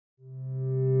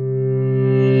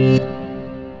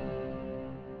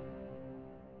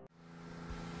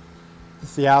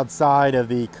It's the outside of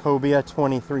the Cobia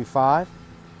 23.5. As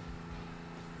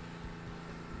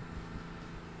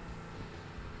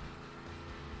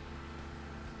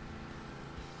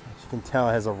you can tell,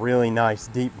 it has a really nice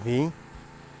deep V.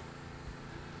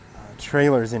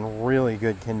 Trailer's in really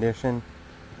good condition.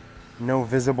 No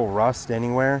visible rust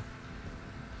anywhere.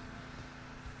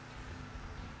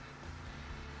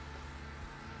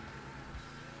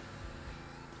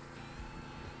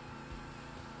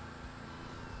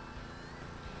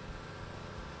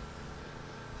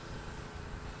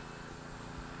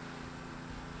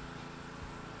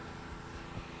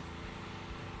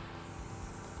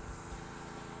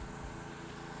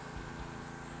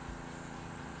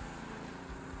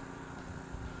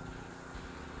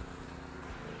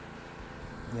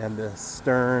 You have the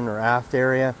stern or aft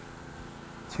area,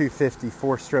 250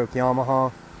 4-stroke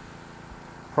Yamaha,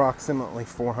 approximately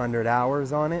 400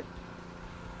 hours on it.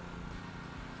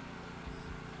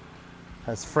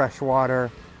 Has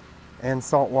freshwater and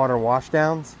saltwater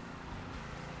washdowns.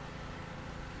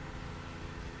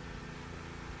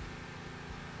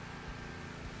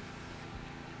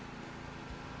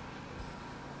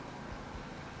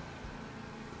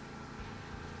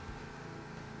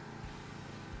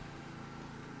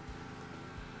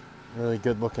 Really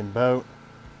good looking boat.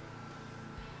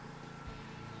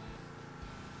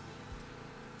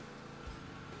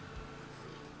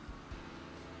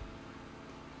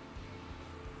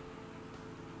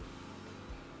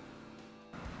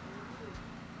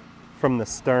 From the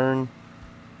stern,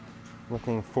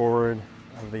 looking forward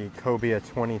of the Cobia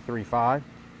 23.5.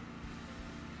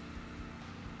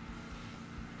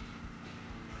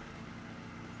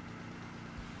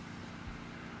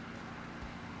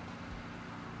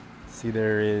 See,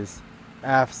 there is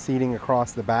aft seating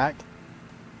across the back.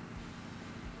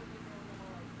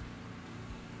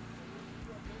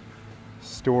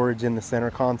 Storage in the center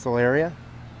console area.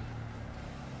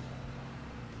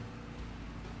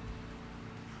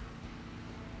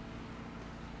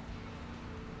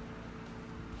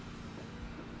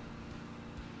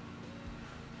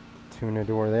 Tuna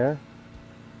door there.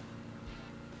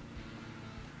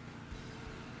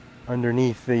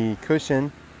 Underneath the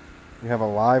cushion, you have a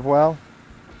live well,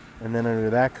 and then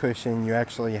under that cushion you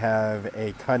actually have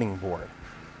a cutting board,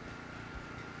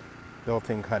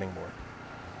 built-in cutting board.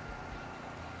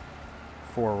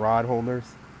 4 rod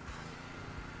holders.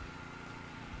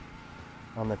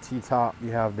 On the T-top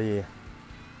you have the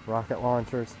rocket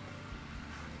launchers.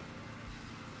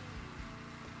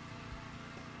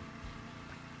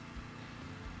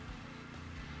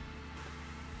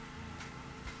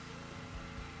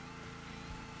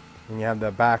 And you have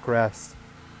the backrest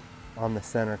on the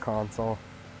center console,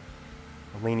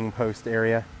 a leaning post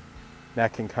area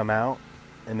that can come out,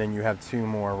 and then you have 2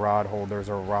 more rod holders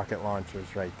or rocket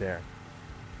launchers right there.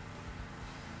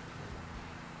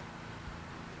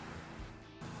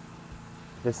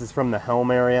 This is from the helm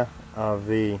area of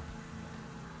the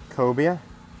Cobia.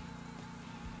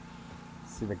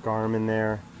 See the Garmin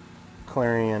there,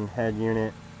 Clarion head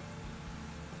unit,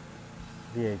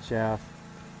 VHF.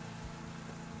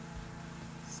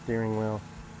 Steering wheel.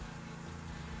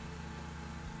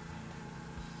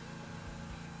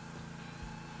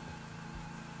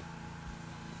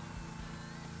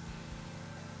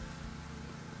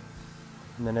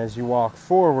 And then as you walk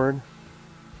forward, you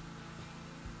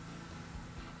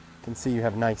can see you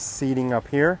have nice seating up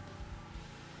here.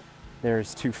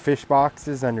 There's 2 fish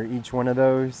boxes under each one of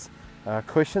those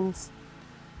cushions.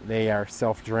 They are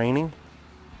self-draining.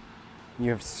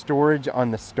 You have storage on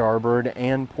the starboard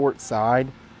and port side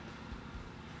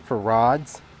for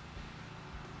rods.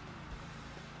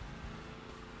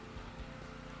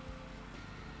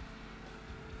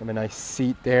 Have a nice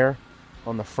seat there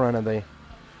on the front of the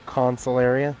console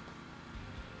area.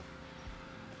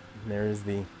 And there is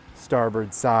the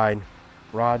starboard side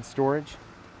rod storage.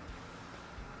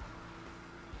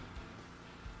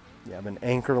 You have an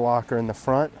anchor locker in the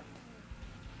front.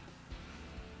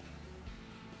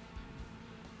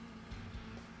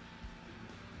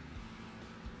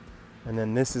 And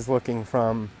then this is looking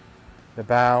from the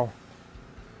bow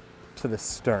to the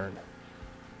stern.